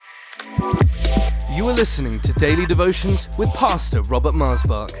You are listening to Daily Devotions with Pastor Robert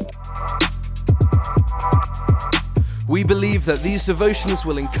Marsbach. We believe that these devotions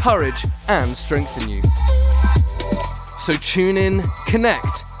will encourage and strengthen you. So tune in,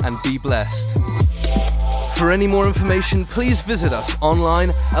 connect, and be blessed. For any more information, please visit us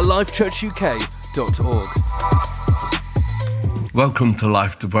online at lifechurchuk.org. Welcome to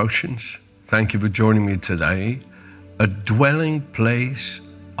Life Devotions. Thank you for joining me today. A dwelling place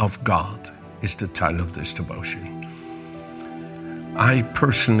of God is the title of this devotion. I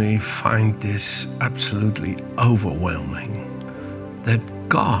personally find this absolutely overwhelming, that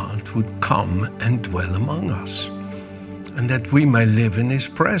God would come and dwell among us, and that we may live in His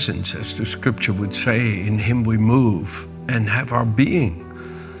presence, as the scripture would say, in Him we move and have our being.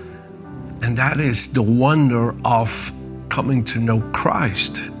 And that is the wonder of coming to know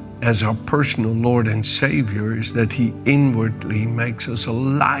Christ as our personal Lord and Savior, is that He inwardly makes us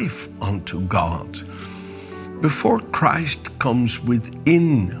alive unto God. Before Christ comes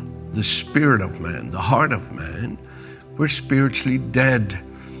within the spirit of man, the heart of man, we're spiritually dead.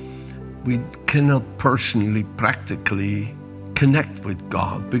 We cannot personally, practically connect with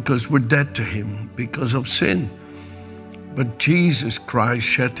God because we're dead to Him because of sin. But Jesus Christ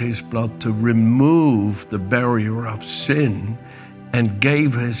shed His blood to remove the barrier of sin and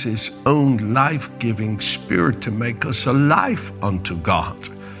gave us His own life-giving Spirit to make us alive unto God.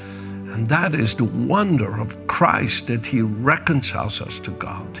 And that is the wonder of Christ, that He reconciles us to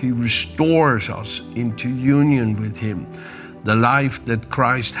God. He restores us into union with Him. The life that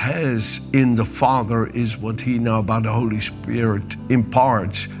Christ has in the Father is what He now by the Holy Spirit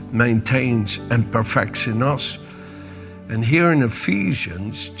imparts, maintains, and perfects in us. And here in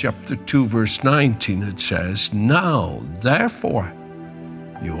Ephesians chapter 2, verse 19, it says, "Now, therefore,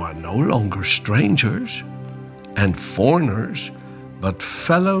 you are no longer strangers and foreigners, but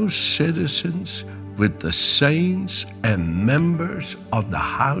fellow citizens with the saints and members of the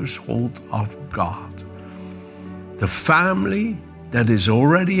household of God." The family that is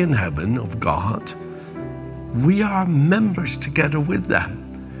already in heaven of God, we are members together with them.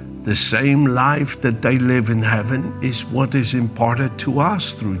 The same life that they live in heaven is what is imparted to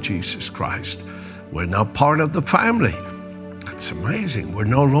us through Jesus Christ. We're now part of the family. It's amazing. We're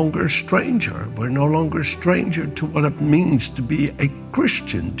no longer a stranger. We're no longer a stranger to what it means to be a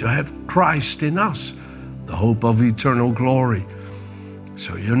Christian, to have Christ in us, the hope of eternal glory.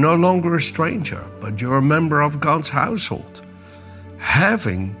 So you're no longer a stranger, but you're a member of God's household.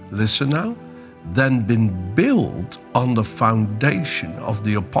 Having, listen now, then been built on the foundation of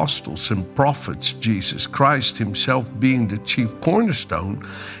the apostles and prophets, Jesus Christ Himself being the chief cornerstone,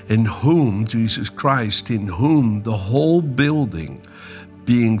 in whom, Jesus Christ, in whom the whole building,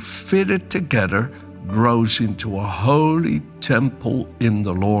 being fitted together, grows into a holy temple in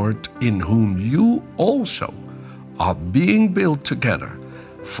the Lord, in whom you also are being built together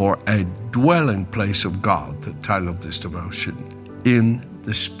for a dwelling place of God, the title of this devotion, in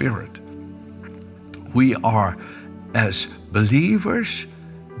the Spirit. We are, as believers,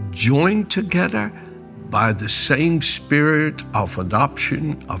 joined together by the same spirit of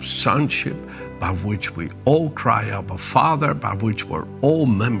adoption, of sonship, by which we all cry, Abba, Father, by which we're all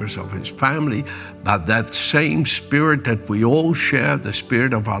members of His family, by that same spirit that we all share, the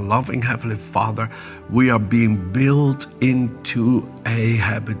spirit of our loving Heavenly Father. We are being built into a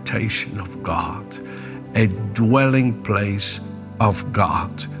habitation of God, a dwelling place of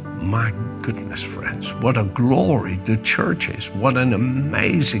God. My goodness, friends, what a glory the church is. What an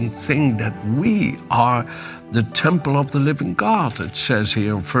amazing thing that we are the temple of the living God. It says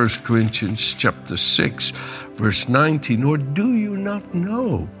here in 1 Corinthians chapter 6, verse 19, "Or do you not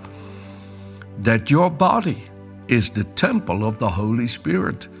know that your body is the temple of the Holy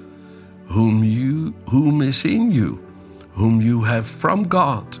Spirit, whom is in you, whom you have from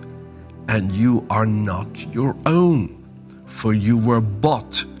God, and you are not your own, for you were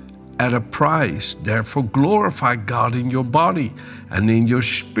bought at a price. Therefore glorify God in your body and in your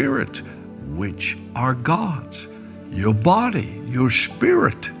spirit, which are God's." Your body, your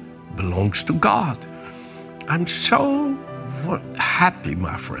spirit belongs to God. I'm so happy,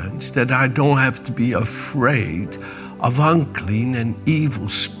 my friends, that I don't have to be afraid of unclean and evil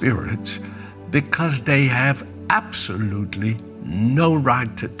spirits, because they have absolutely no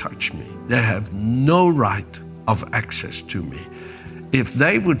right to touch me. They have no right of access to me. If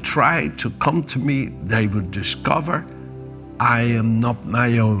they would try to come to me, they would discover I am not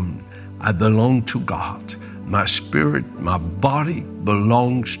my own. I belong to God. My spirit, my body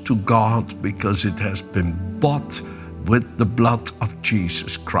belongs to God because it has been bought with the blood of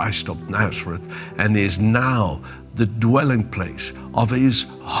Jesus Christ of Nazareth and is now the dwelling place of His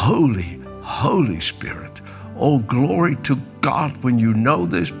holy, Holy Spirit. Oh, glory to God when you know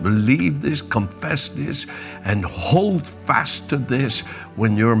this, believe this, confess this, and hold fast to this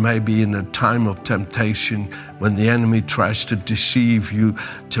when you're maybe in a time of temptation, when the enemy tries to deceive you,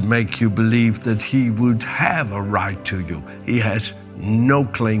 to make you believe that he would have a right to you. He has no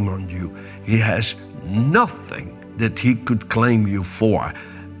claim on you. He has nothing that he could claim you for.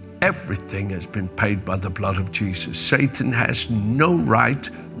 Everything has been paid by the blood of Jesus. Satan has no right,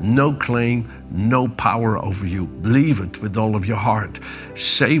 no claim, no power over you. Believe it with all of your heart.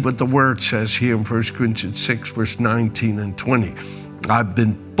 Say what the word says here in 1 Corinthians 6, verse 19 and 20. I've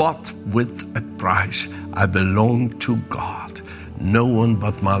been bought with a price. I belong to God. No one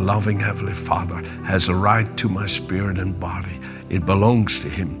but my loving Heavenly Father has a right to my spirit and body. It belongs to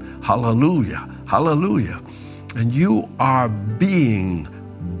Him. Hallelujah. Hallelujah. And you are being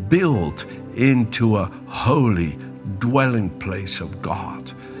built into a holy dwelling place of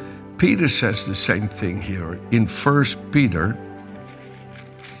God. Peter says the same thing here in 1 Peter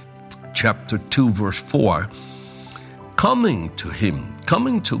chapter 2, verse 4. Coming to Him,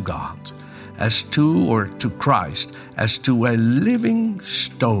 coming to God, to Christ, as to a living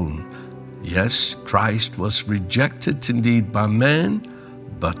stone. Yes, Christ was rejected indeed by man,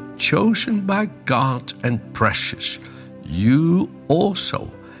 but chosen by God and precious. You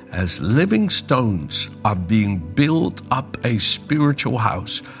also, as living stones, are being built up a spiritual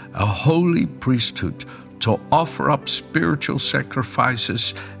house, a holy priesthood, to offer up spiritual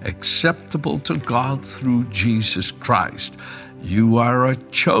sacrifices acceptable to God through Jesus Christ. You are a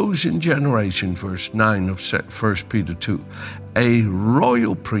chosen generation, verse 9 of 1 Peter 2, a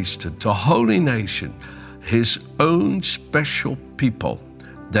royal priesthood, a holy nation, His own special people,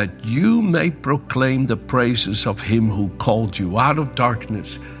 that you may proclaim the praises of Him who called you out of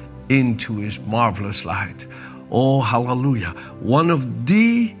darkness into His marvelous light. Oh, hallelujah. One of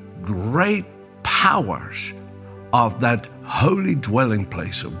the great powers of that holy dwelling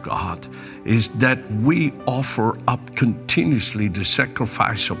place of God is that we offer up continuously the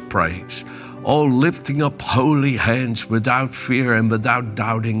sacrifice of praise. Oh, lifting up holy hands without fear and without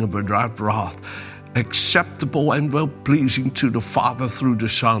doubting and without wrath, acceptable and well-pleasing to the Father through the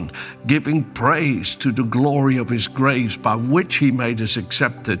Son, giving praise to the glory of His grace, by which He made us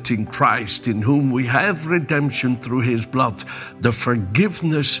accepted in Christ, in whom we have redemption through His blood, the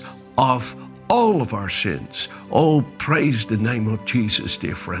forgiveness of all of our sins. Oh, praise the name of Jesus,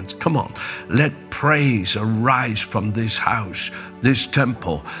 dear friends. Come on, let praise arise from this house, this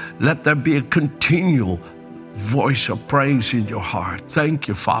temple. Let there be a continual voice of praise in your heart. Thank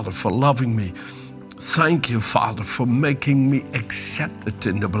you, Father, for loving me. Thank you, Father, for making me accepted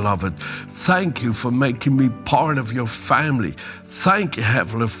in the beloved. Thank you for making me part of your family. Thank you,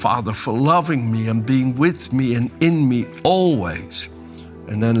 Heavenly Father, for loving me and being with me and in me always.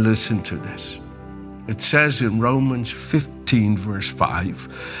 And then listen to this. It says in Romans 15, verse 5,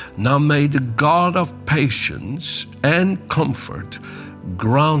 now may the God of patience and comfort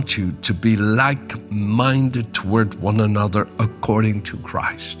grant you to be like-minded toward one another according to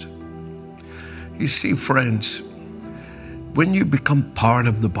Christ. You see, friends, when you become part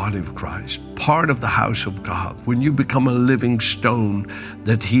of the body of Christ, part of the house of God, when you become a living stone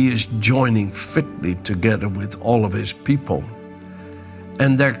that He is joining fitly together with all of His people,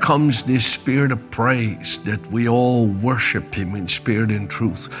 and there comes this spirit of praise that we all worship Him in spirit and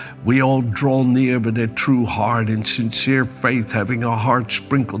truth. We all draw near with a true heart in sincere faith, having our heart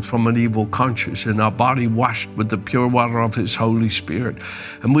sprinkled from an evil conscience and our body washed with the pure water of His Holy Spirit.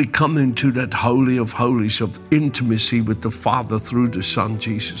 And we come into that holy of holies of intimacy with the Father through the Son,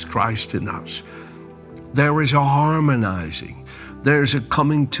 Jesus Christ, in us. There is a harmonizing. There's a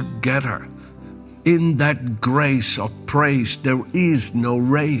coming together. In that grace of praise, there is no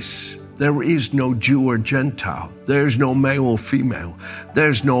race. There is no Jew or Gentile. There's no male or female.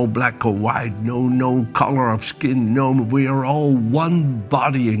 There's no black or white, no color of skin. No, we are all one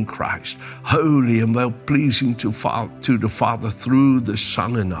body in Christ, holy and well-pleasing to the Father through the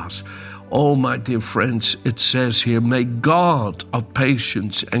Son in us. Oh, my dear friends, it says here, may God of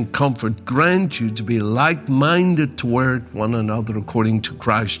patience and comfort grant you to be like-minded toward one another according to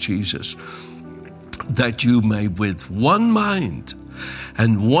Christ Jesus, that you may with one mind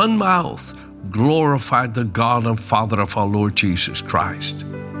and one mouth glorify the God and Father of our Lord Jesus Christ.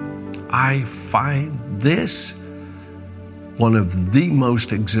 I find this one of the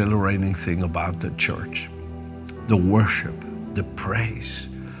most exhilarating thing about the church. The worship, the praise.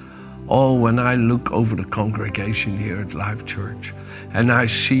 Oh, when I look over the congregation here at Life Church and I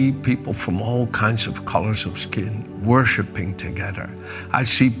see people from all kinds of colors of skin worshiping together. I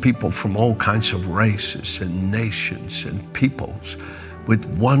see people from all kinds of races and nations and peoples with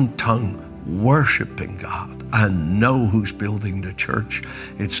one tongue worshiping God. I know who's building the church.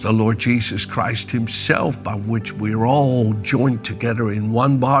 It's the Lord Jesus Christ himself, by which we're all joined together in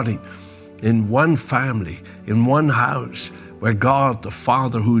one body, in one family, in one house, where God the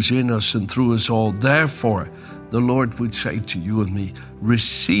Father who's in us and through us all. Therefore, the Lord would say to you and me,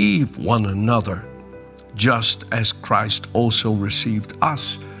 receive one another, just as Christ also received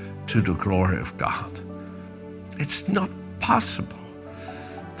us to the glory of God. It's not possible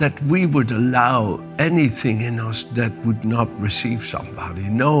that we would allow anything in us that would not receive somebody.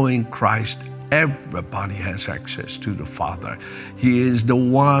 Knowing Christ, everybody has access to the Father. He is the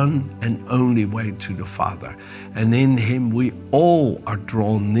one and only way to the Father. And in him we all are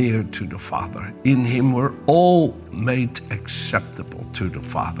drawn near to the Father. In him we're all made acceptable to the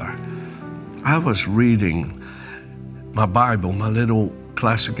Father. I was reading my Bible, my little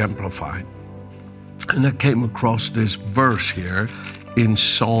Classic Amplified, and I came across this verse here in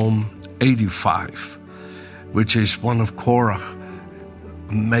Psalm 85, which is one of Korah's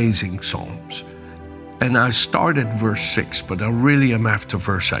amazing psalms. And I started verse 6, but I really am after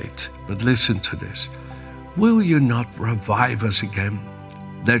verse 8. But listen to this. Will you not revive us again,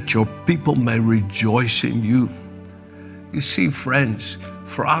 that your people may rejoice in you? You see, friends,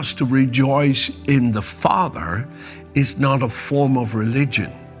 for us to rejoice in the Father is not a form of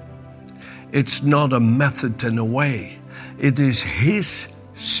religion. It's not a method and a way. It is his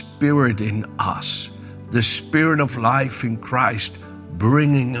Spirit in us, the Spirit of life in Christ,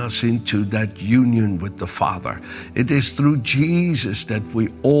 bringing us into that union with the Father. It is through Jesus that we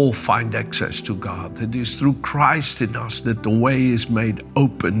all find access to God. It is through Christ in us that the way is made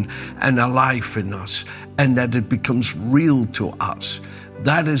open and alive in us, and that it becomes real to us.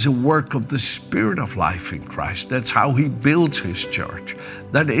 That is a work of the Spirit of life in Christ. That's how he builds his church.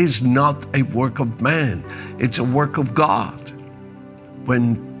 That is not a work of man. It's a work of God.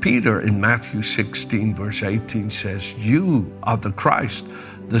 When Peter in Matthew 16 verse 18 says, you are the Christ,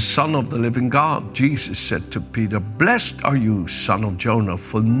 the Son of the living God, Jesus said to Peter, blessed are you, son of Jonah,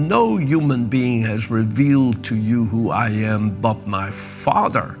 for no human being has revealed to you who I am but my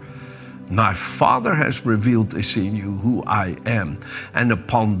Father. My Father has revealed this in you, who I am. And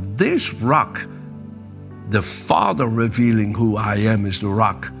upon this rock, the Father revealing who I am is the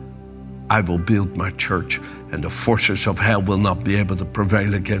rock, I will build my church, and the forces of hell will not be able to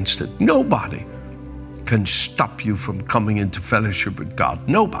prevail against it. Nobody can stop you from coming into fellowship with God.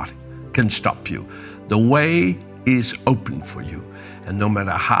 Nobody can stop you. The way is open for you. And no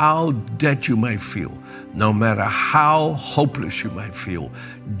matter how dead you may feel, no matter how hopeless you may feel,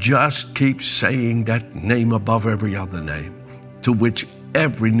 just keep saying that name above every other name, to which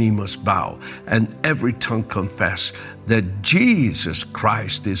every knee must bow and every tongue confess that Jesus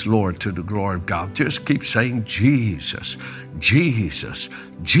Christ is Lord, to the glory of God. Just keep saying Jesus, Jesus,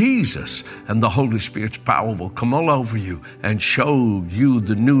 Jesus, and the Holy Spirit's power will come all over you and show you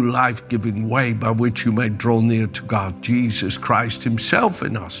the new life-giving way by which you may draw near to God. Jesus Christ himself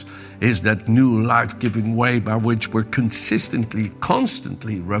in us is that new life-giving way by which we're consistently,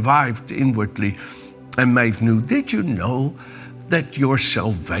 constantly revived inwardly and made new. Did you know that your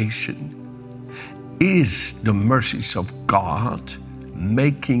salvation is the mercies of God,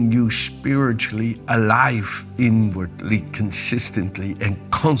 making you spiritually alive inwardly, consistently and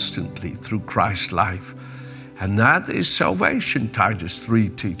constantly through Christ's life? And that is salvation, Titus 3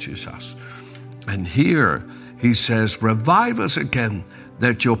 teaches us. And here he says, revive us again,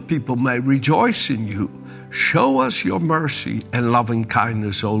 that your people may rejoice in you. Show us your mercy and loving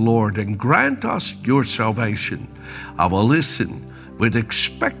kindness, O Lord, and grant us your salvation. I will listen with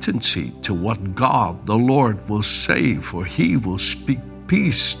expectancy to what God, the Lord, will say, for he will speak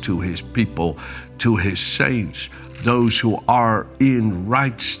peace to his people, to his saints, those who are in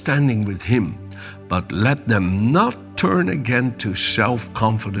right standing with him. But let them not turn again to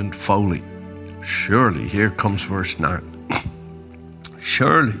self-confident folly. Surely, here comes verse 9.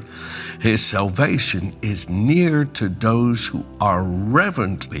 Surely his salvation is near to those who are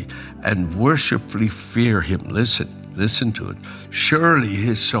reverently and worshipfully fear him. Listen to it. Surely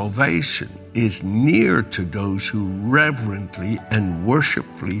his salvation is near to those who reverently and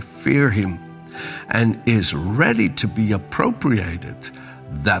worshipfully fear him, and is ready to be appropriated,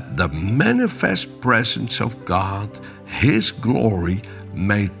 that the manifest presence of God, his glory,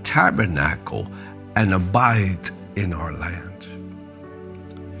 may tabernacle and abide in our land.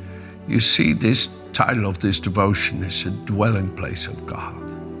 You see, this title of this devotion is a dwelling place of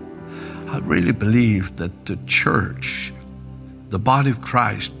God. I really believe that the church, the body of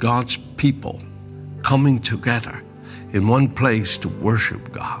Christ, God's people coming together in one place to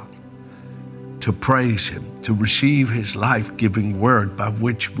worship God, to praise him, to receive his life-giving word by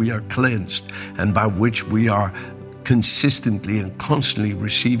which we are cleansed and by which we are consistently and constantly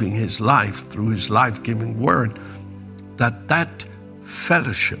receiving his life through his life-giving word, that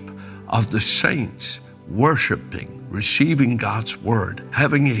fellowship of the saints worshiping, receiving God's word,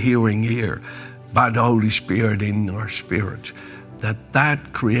 having a hearing ear by the Holy Spirit in our spirits,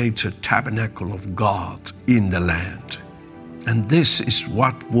 that creates a tabernacle of God in the land. And this is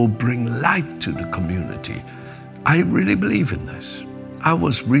what will bring light to the community. I really believe in this. I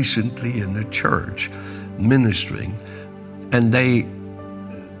was recently in a church ministering, and they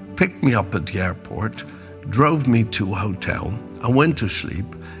picked me up at the airport, drove me to a hotel. I went to sleep.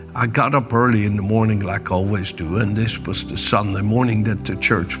 I got up early in the morning like I always do, and this was the Sunday morning that the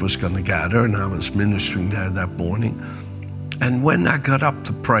church was going to gather, and I was ministering there that morning. And when I got up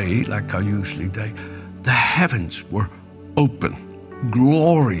to pray, like I usually do, the heavens were open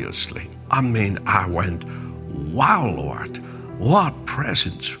gloriously. I mean, I went, wow, Lord, what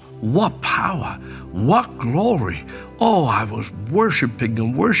presence, what power, what glory. Oh, I was worshiping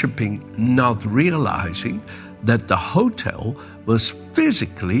and worshiping, not realizing that the hotel was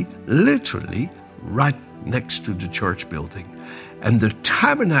physically, literally, right next to the church building. And the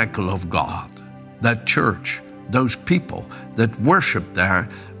tabernacle of God, that church, those people that worship there,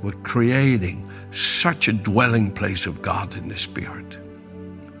 were creating such a dwelling place of God in the Spirit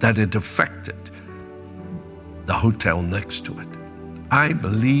that it affected the hotel next to it. I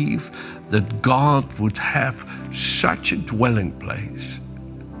believe that God would have such a dwelling place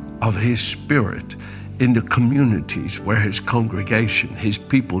of his Spirit in the communities where his congregation, his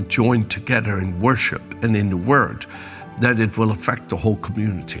people join together in worship and in the Word, that it will affect the whole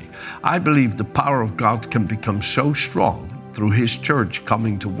community. I believe the power of God can become so strong through his church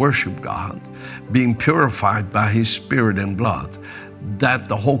coming to worship God, being purified by his Spirit and blood, that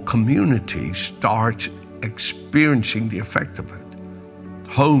the whole community starts experiencing the effect of it.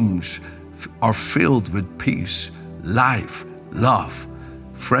 Homes are filled with peace, life, love.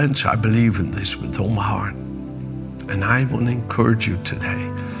 Friends, I believe in this with all my heart. And I want to encourage you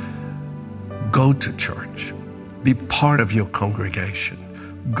today, go to church. Be part of your congregation.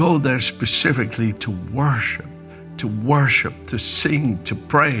 Go there specifically to worship, to sing, to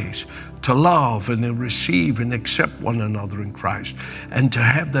praise, to love and to receive and accept one another in Christ, and to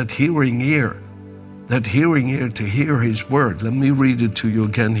have that hearing ear to hear his word. Let me read it to you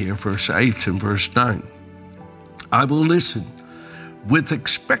again here, verse 8 and verse 9. I will listen with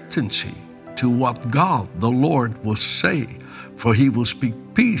expectancy to what God the Lord will say, for he will speak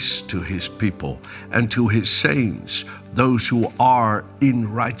peace to his people and to his saints, those who are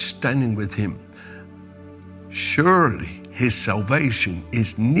in right standing with him. Surely his salvation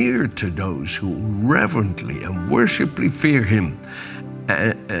is near to those who reverently and worshipfully fear him,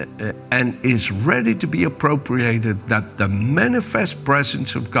 and is ready to be appropriated, that the manifest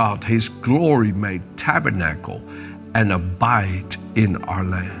presence of God, his glory, may tabernacle and abide in our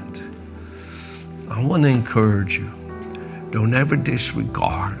land. I want to encourage you, don't ever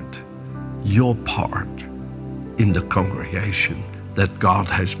disregard your part in the congregation that God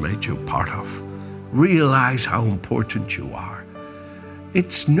has made you part of. Realize how important you are.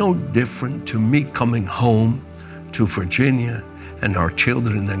 It's no different to me coming home to Virginia and our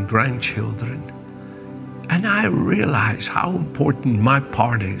children and grandchildren, and I realize how important my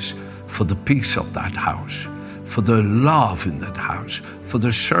part is for the peace of that house, for the love in that house, for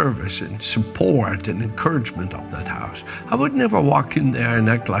the service and support and encouragement of that house. I would never walk in there and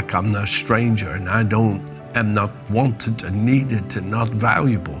act like I'm a stranger and am not wanted and needed and not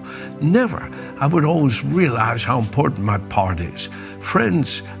valuable. Never. I would always realize how important my part is.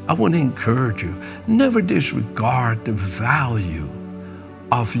 Friends, I want to encourage you, never disregard the value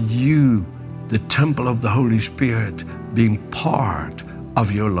of you, the temple of the Holy Spirit, being part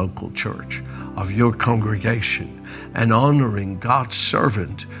of your local church, of your congregation, and honoring God's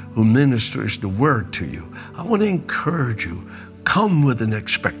servant who ministers the word to you. I want to encourage you, come with an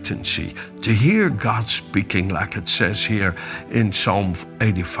expectancy to hear God speaking, like it says here in Psalm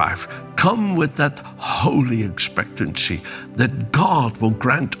 85. Come with that holy expectancy that God will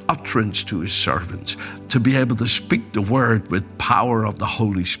grant utterance to his servants, to be able to speak the word with power of the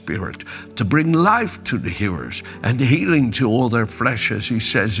Holy Spirit, to bring life to the hearers and healing to all their flesh, as he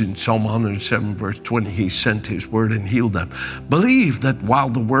says in Psalm 107 verse 20, he sent his word and healed them. Believe that while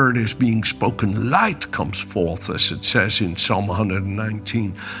the word is being spoken, light comes forth, as it says in Psalm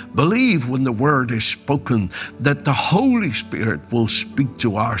 119. Believe when the word is spoken that the Holy Spirit will speak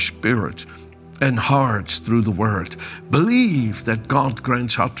to our spirit and hearts through the word. Believe that God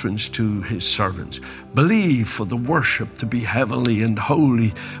grants utterance to his servants. Believe for the worship to be heavenly and holy,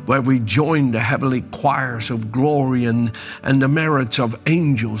 where we join the heavenly choirs of glory and the merits of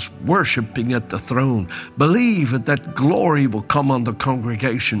angels worshiping at the throne. Believe that glory will come on the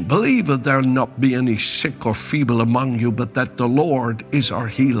congregation. Believe that there will not be any sick or feeble among you, but that the Lord is our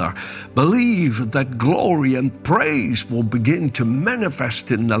healer. Believe that glory and praise will begin to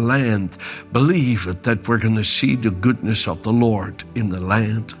manifest in the land. Believe that we're going to see the goodness of the Lord in the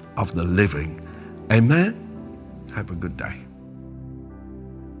land of the living. Amen. Have a good day.